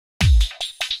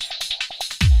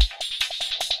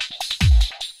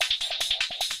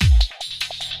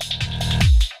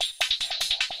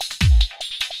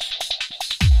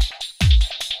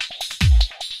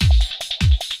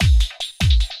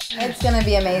It's gonna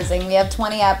be amazing. We have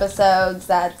 20 episodes.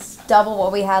 That's double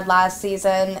what we had last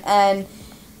season, and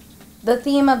the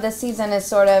theme of this season is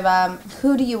sort of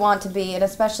who do you want to be, and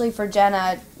especially for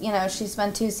Jenna, you know, she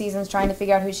spent 2 seasons trying to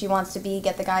figure out who she wants to be,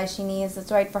 get the guy she needs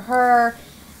that's right for her,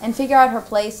 and figure out her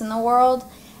place in the world.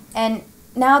 And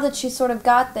now that she's sort of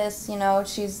got this, you know,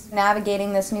 she's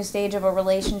navigating this new stage of a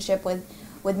relationship with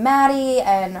Maddie,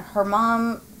 and her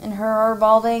mom and her are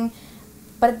evolving.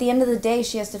 But at the end of the day,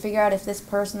 she has to figure out if this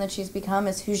person that she's become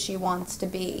is who she wants to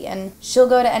be. And she'll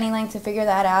go to any length to figure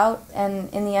that out.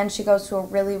 And in the end, she goes to a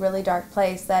really, really dark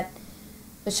place that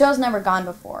the show's never gone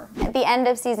before. At the end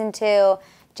of season 2,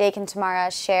 Jake and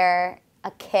Tamara share a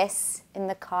kiss in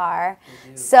the car.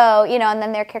 So, you know, and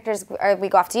then their characters, we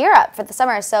go off to Europe for the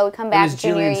summer. So we come back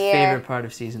junior year. It was Jillian's favorite part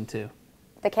of season 2.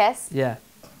 The kiss? Yeah,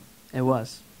 it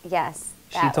was. Yes,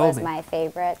 She that told was me. my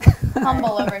favorite.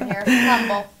 Humble over here,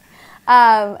 humble.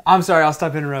 I'm sorry, I'll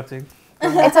stop interrupting.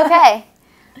 It's okay.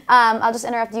 I'll just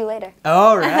interrupt you later.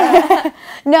 All right.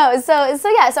 No, so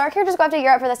our characters go off to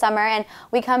Europe for the summer, and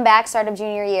we come back start of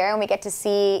junior year, and we get to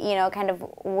see, you know, kind of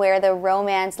where the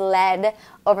romance led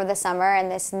over the summer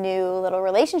and this new little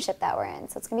relationship that we're in.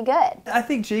 So it's gonna be good. I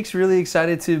think Jake's really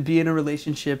excited to be in a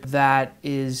relationship that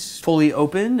is fully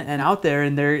open and out there,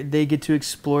 and they get to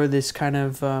explore this kind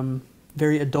of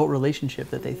very adult relationship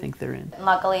that they think they're in.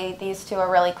 Luckily, these two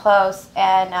are really close,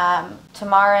 and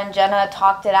Tamara and Jenna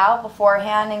talked it out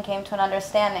beforehand and came to an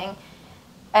understanding,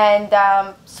 and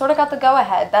sort of got the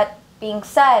go-ahead. That being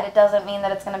said, it doesn't mean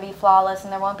that it's going to be flawless,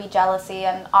 and there won't be jealousy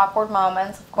and awkward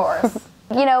moments, of course.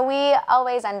 You know, we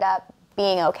always end up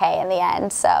being okay in the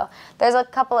end, so there's a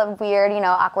couple of weird, you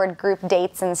know, awkward group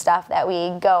dates and stuff that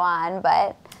we go on,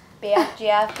 but...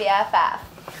 BFGF, BFF.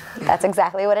 That's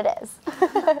exactly what it is.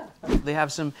 They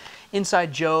have some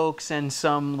inside jokes and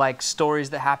some like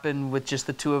stories that happen with just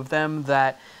the two of them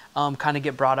that kind of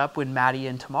get brought up when Maddie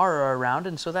and Tamara are around,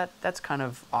 and so that's kind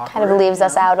of awkward. Kind of leaves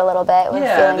us out a little bit. With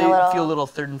Yeah, feeling they feel a little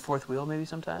third and fourth wheel maybe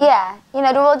sometimes. Yeah, you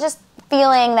know, we're just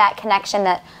feeling that connection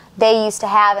that they used to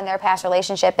have in their past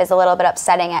relationship is a little bit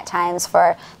upsetting at times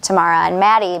for Tamara and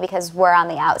Maddie, because we're on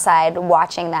the outside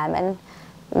watching them and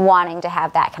wanting to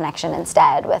have that connection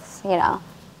instead with, you know,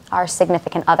 our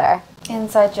significant other.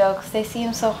 Inside jokes, they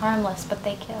seem so harmless, but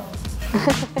they kill.